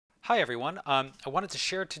Hi everyone. I wanted to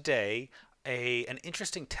share today an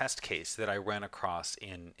interesting test case that I ran across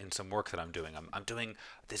in some work that I'm doing. I'm doing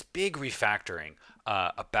this big refactoring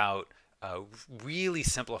about really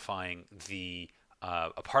simplifying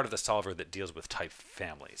a part of the solver that deals with type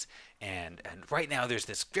families. And right now there's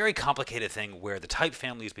this very complicated thing where the type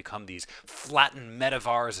families become these flattened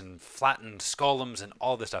metavars and flattened scolums and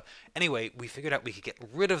all this stuff. Anyway, we figured out we could get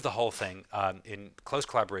rid of the whole thing in close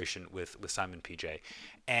collaboration with Simon PJ.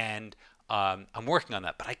 And I'm working on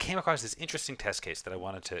that, but I came across this interesting test case that I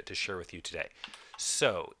wanted to share with you today.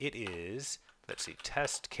 So it is, let's see,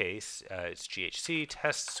 test case, it's GHC,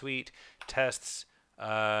 test suite, tests,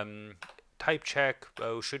 type check,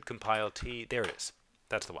 should compile T, there it is.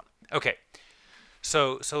 That's the one. Okay,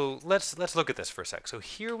 so let's look at this for a sec. So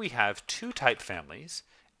here we have two type families,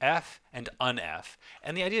 F and unF,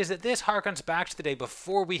 and the idea is that this harkens back to the day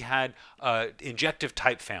before we had injective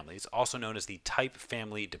type families, also known as the type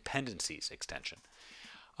family dependencies extension.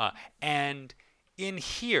 And in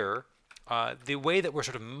here, the way that we're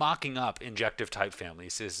sort of mocking up injective type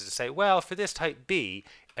families is to say, well, for this type B,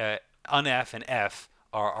 unF and F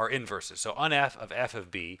are inverses. So unF of f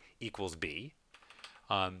of b equals b.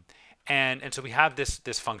 And so we have this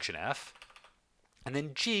function f. And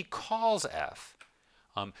then G calls f.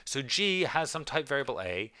 So G has some type variable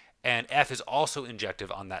a, and f is also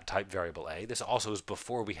injective on that type variable a. This also is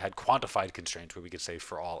before we had quantified constraints where we could say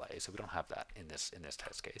for all a. So we don't have that in this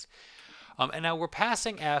test case. And now we're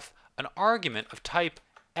passing f an argument of type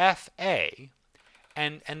fa.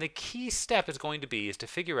 And the key step is going to be to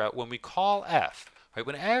figure out when we call f, right,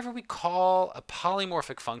 whenever we call a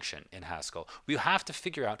polymorphic function in Haskell, we have to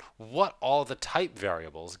figure out what all the type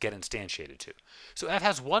variables get instantiated to. So f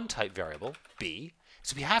has one type variable, b,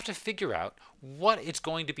 so we have to figure out what it's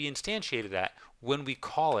going to be instantiated at when we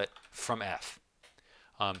call it from f.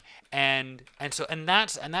 And that's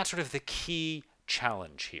sort of the key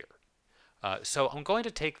challenge here. So I'm going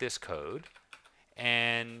to take this code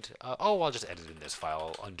and I'll just edit in this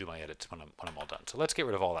file. I'll undo my edits when I'm all done. So let's get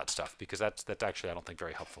rid of all that stuff because that's actually, I don't think,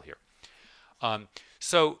 very helpful here.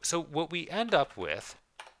 So what we end up with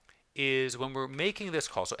is when we're making this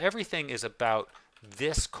call, so everything is about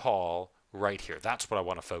this call right here. That's what I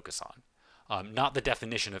want to focus on, not the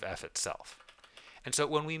definition of f itself. And so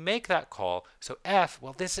when we make that call, so f,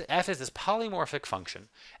 well, f is this polymorphic function,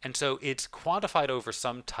 and so it's quantified over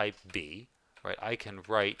some type b, right? I can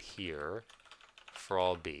write here for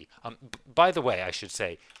all b. By the way, I should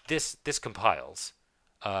say this compiles.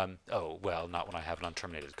 Oh well, not when I have an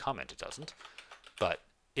unterminated comment. It doesn't, but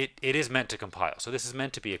it is meant to compile. So this is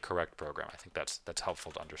meant to be a correct program. I think that's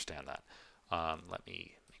helpful to understand that. Let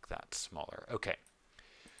me make that smaller. Okay.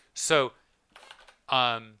 So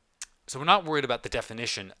so we're not worried about the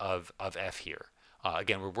definition of f here.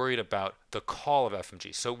 Again, we're worried about the call of f from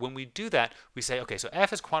g. So when we do that, we say, okay, so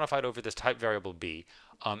f is quantified over this type variable b,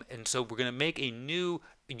 and so we're going to make a new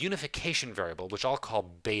unification variable, which I'll call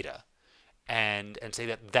beta, and say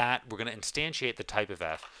that we're going to instantiate the type of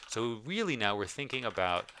f. So really now we're thinking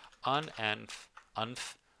about unf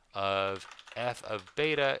of f of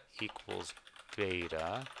beta equals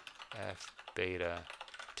beta f beta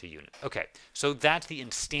to unit. Okay, so that's the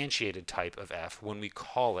instantiated type of f when we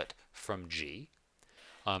call it from g.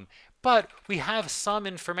 But we have some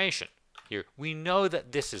information here. We know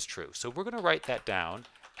that this is true. So we're going to write that down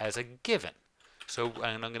as a given. So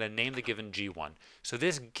and I'm going to name the given g1. So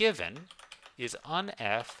this given is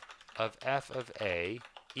unf of f of a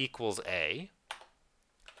equals a.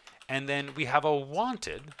 And then we have a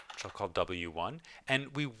wanted, which I'll call w1.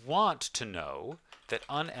 And we want to know that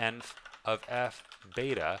unenv of f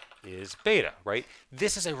beta is beta, right?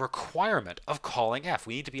 This is a requirement of calling f.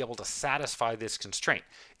 We need to be able to satisfy this constraint.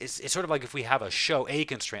 It's sort of like if we have a show a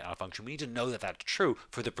constraint on a function, we need to know that that's true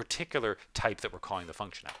for the particular type that we're calling the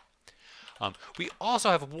function at. We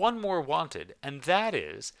also have one more wanted, and that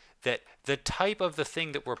is that the type of the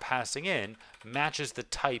thing that we're passing in matches the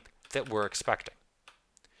type that we're expecting.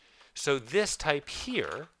 So this type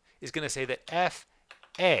here is going to say that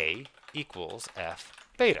fa equals f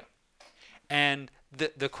beta. And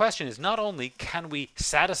the question is not only can we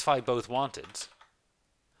satisfy both wanteds,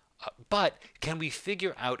 but can we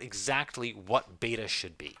figure out exactly what beta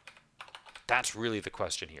should be? That's really the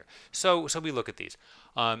question here. So we look at these.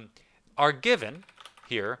 Our given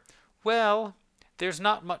here, well, there's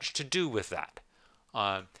not much to do with that.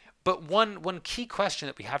 But one key question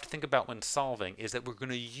that we have to think about when solving is that we're going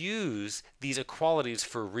to use these equalities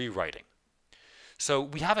for rewriting. So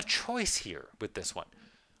we have a choice here with this one.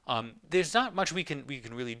 There's not much we can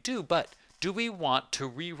really do, but do we want to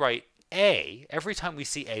rewrite a every time we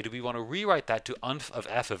see a? Do we want to rewrite that to unf of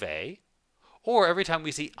f of a, Or every time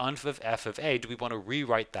we see unf of f of a, do we want to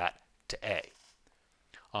rewrite that to a?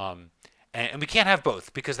 And we can't have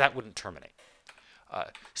both because that wouldn't terminate.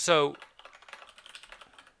 So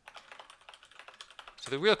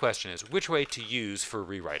the real question is which way to use for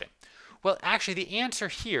rewriting? Well, actually, the answer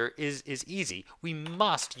here is easy. We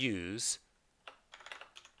must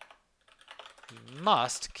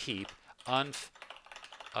keep unf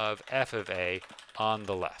of f of a on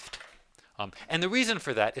the left. And the reason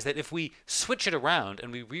for that is that if we switch it around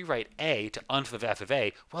and we rewrite a to unf of f of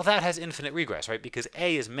a, well, that has infinite regress, right? Because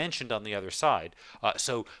a is mentioned on the other side.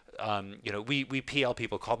 We PL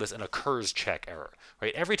people call this an occurs check error,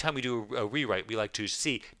 right? Every time we do a rewrite, we like to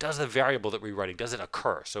see, does the variable that we're rewriting, does it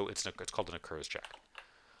occur? So it's called an occurs check.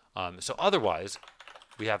 So otherwise,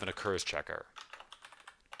 we have an occurs check error.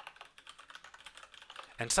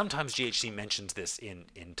 And sometimes GHC mentions this in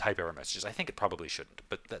type error messages. I think it probably shouldn't,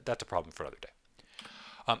 but that's a problem for another day.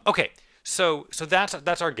 Okay, so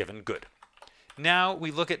that's our given. Good. Now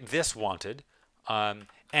we look at this wanted, and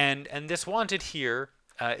this wanted here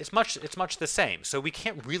it's much the same. So we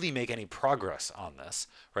can't really make any progress on this,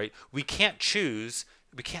 right? We can't choose.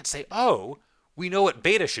 We can't say, oh, we know what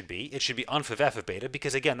beta should be. It should be unf of f of beta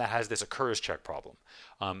because, again, that has this occurs check problem.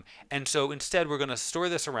 And so instead, we're going to store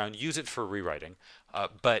this around, use it for rewriting, and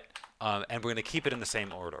we're going to keep it in the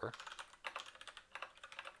same order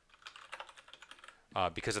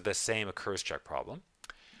because of the same occurs check problem.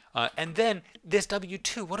 And then this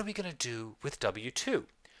W2, what are we going to do with W2?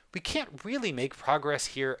 We can't really make progress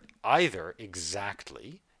here either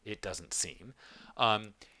exactly, it doesn't seem.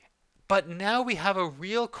 But now we have a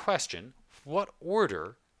real question. What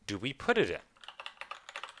order do we put it in?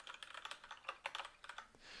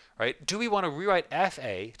 Right? Do we want to rewrite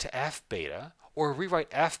FA to F beta or rewrite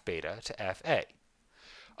F beta to FA?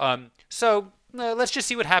 Let's just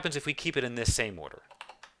see what happens if we keep it in this same order.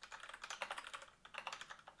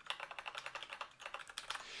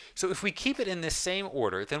 So if we keep it in this same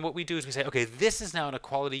order, then what we do is we say, okay, this is now an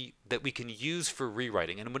equality that we can use for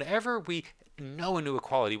rewriting. And whenever we know a new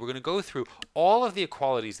equality, we're going to go through all of the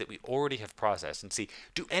equalities that we already have processed and see,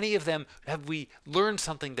 do any of them, have we learned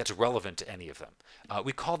something that's relevant to any of them?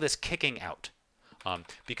 We call this kicking out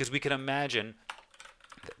because we can imagine,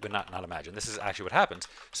 but not imagine, this is actually what happens.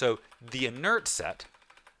 So the inert set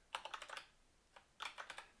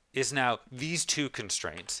is now these two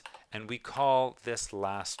constraints, and we call this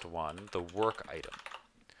last one the work item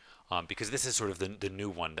because this is sort of the new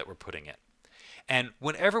one that we're putting in. And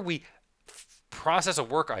whenever we process a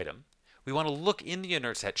work item, we want to look in the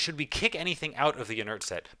inert set. Should we kick anything out of the inert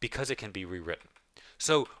set because it can be rewritten?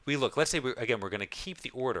 So we look, let's say, we're going to keep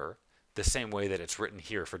the order the same way that it's written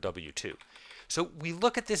here for W2. So we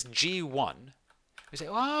look at this G1. We say,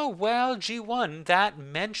 oh, well, G1, that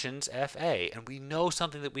mentions FA, and we know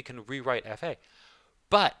something that we can rewrite FA.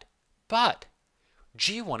 But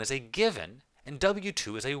G1 is a given, and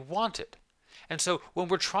W2 is a wanted. And so when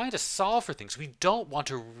we're trying to solve for things, we don't want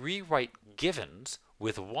to rewrite givens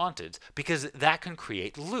with wanteds because that can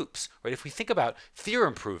create loops, right? If we think about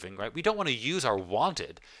theorem proving, right, we don't want to use our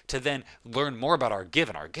wanted to then learn more about our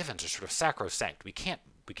given. Our givens are sort of sacrosanct. We can't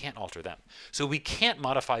alter them. So we can't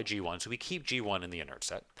modify G1, so we keep G1 in the inert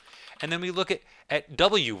set. And then we look at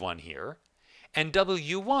W1 here. And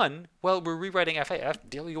W1, well, we're rewriting FA.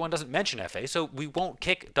 W1 doesn't mention FA, so we won't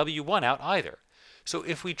kick W1 out either. So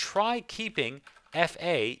if we try keeping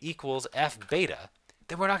FA equals F beta,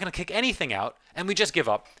 then we're not going to kick anything out, and we just give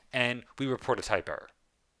up, and we report a type error.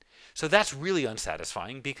 So that's really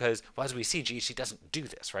unsatisfying because, well, as we see, GHC doesn't do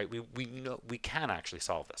this, right? We know we can actually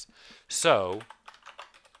solve this. So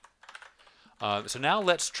now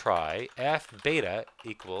let's try F beta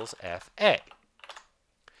equals FA.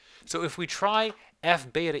 So if we try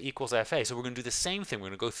F beta equals FA, so we're going to do the same thing. We're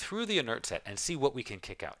going to go through the inert set and see what we can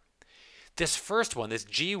kick out. This first one, this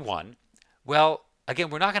G1, well, again,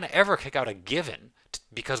 we're not going to ever kick out a given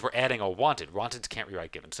because we're adding a wanted. Wanteds can't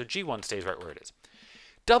rewrite givens. So G1 stays right where it is.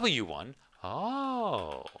 W1,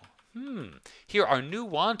 here our new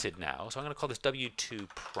wanted now, so I'm going to call this W2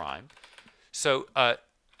 prime. So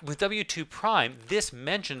with W2 prime, this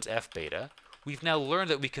mentions F beta. We've now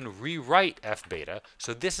learned that we can rewrite F beta,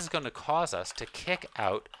 so this is going to cause us to kick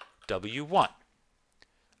out W1.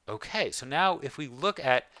 Okay, so now if we look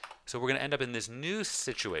at, so we're going to end up in this new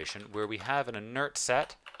situation where we have an inert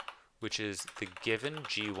set, which is the given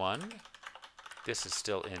G1. This is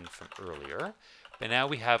still in from earlier. But now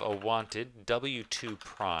we have a wanted W2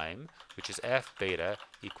 prime, which is F beta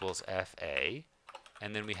equals FA.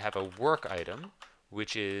 And then we have a work item,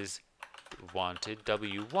 which is wanted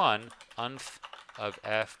W1 unf of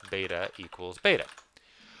F beta equals beta.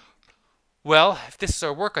 Well, if this is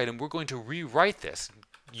our work item, we're going to rewrite this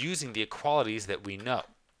using the equalities that we know.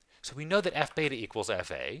 So we know that f beta equals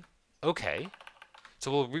fa. Okay, so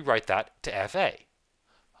we'll rewrite that to fa.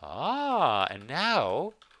 And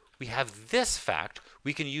now we have this fact.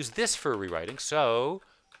 We can use this for rewriting. So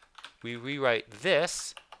we rewrite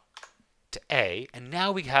this to a, and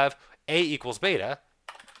now we have a equals beta.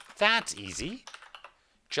 That's easy.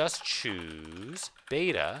 Just choose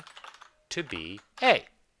beta to be a.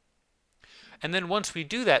 And then once we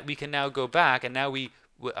do that, we can now go back, and now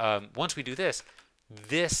once we do this,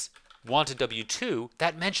 this wanted W2,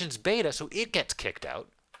 that mentions beta, so it gets kicked out.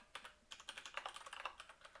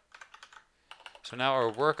 So now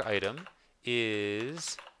our work item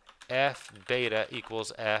is f beta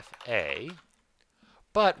equals fa,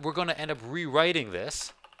 but we're going to end up rewriting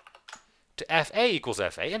this to fa equals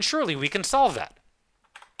fa, and surely we can solve that.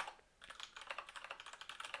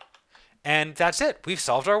 And that's it. We've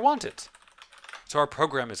solved our wanteds. So our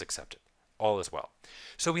program is accepted. All is well.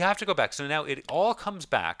 So we have to go back. So now it all comes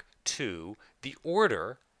back to the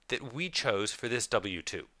order that we chose for this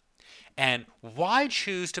W2. And why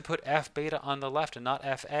choose to put f beta on the left and not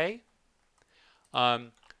fa?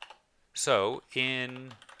 So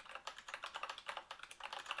in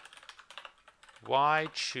why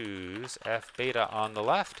choose f beta on the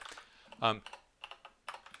left?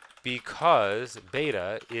 Because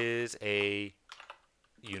beta is a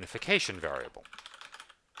unification variable.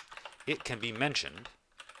 It can be mentioned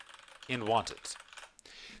in wanteds.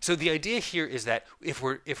 So the idea here is that if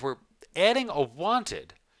we're adding a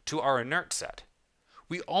wanted to our inert set,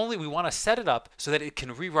 we want to set it up so that it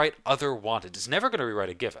can rewrite other wanteds. It's never going to rewrite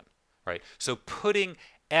a given, right? So putting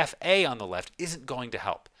fa on the left isn't going to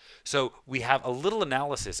help. So we have a little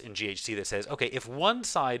analysis in GHC that says, okay, if one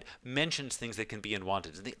side mentions things that can be in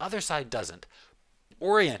wanteds and the other side doesn't,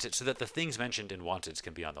 orient it so that the things mentioned in wanteds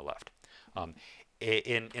can be on the left.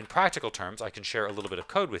 In practical terms, I can share a little bit of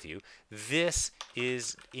code with you. This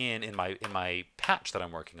is in my patch that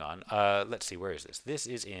I'm working on. Let's see, where is this? This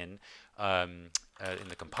is in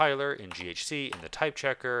the compiler, in GHC, in the type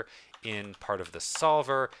checker, in part of the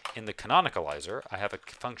solver, in the canonicalizer. I have a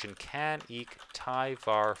function can_eq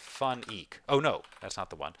tyvar fun_eq. Oh no, that's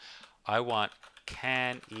not the one. I want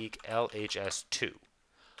can_eq lhs2.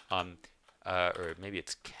 Or maybe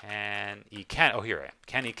it's oh, here I am.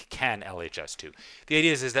 Can LHS2. The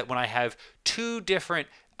idea is that when I have two different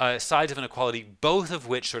sides of an equality, both of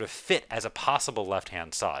which sort of fit as a possible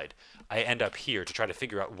left-hand side, I end up here to try to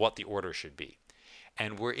figure out what the order should be.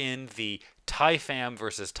 And we're in the TIFAM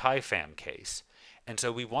versus TIFAM case. And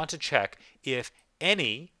so we want to check if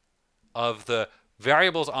any of the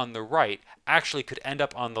variables on the right actually could end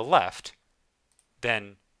up on the left,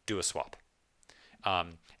 then do a swap.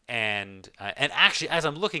 And actually, as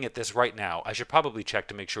I'm looking at this right now, I should probably check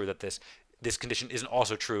to make sure that this condition isn't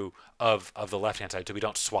also true of the left-hand side, so we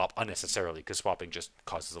don't swap unnecessarily, because swapping just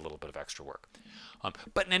causes a little bit of extra work.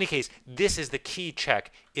 But in any case, this is the key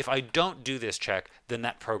check. If I don't do this check, then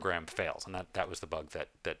that program fails, and that was the bug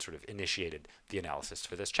that sort of initiated the analysis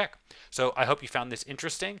for this check. So I hope you found this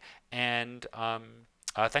interesting, and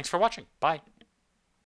thanks for watching. Bye.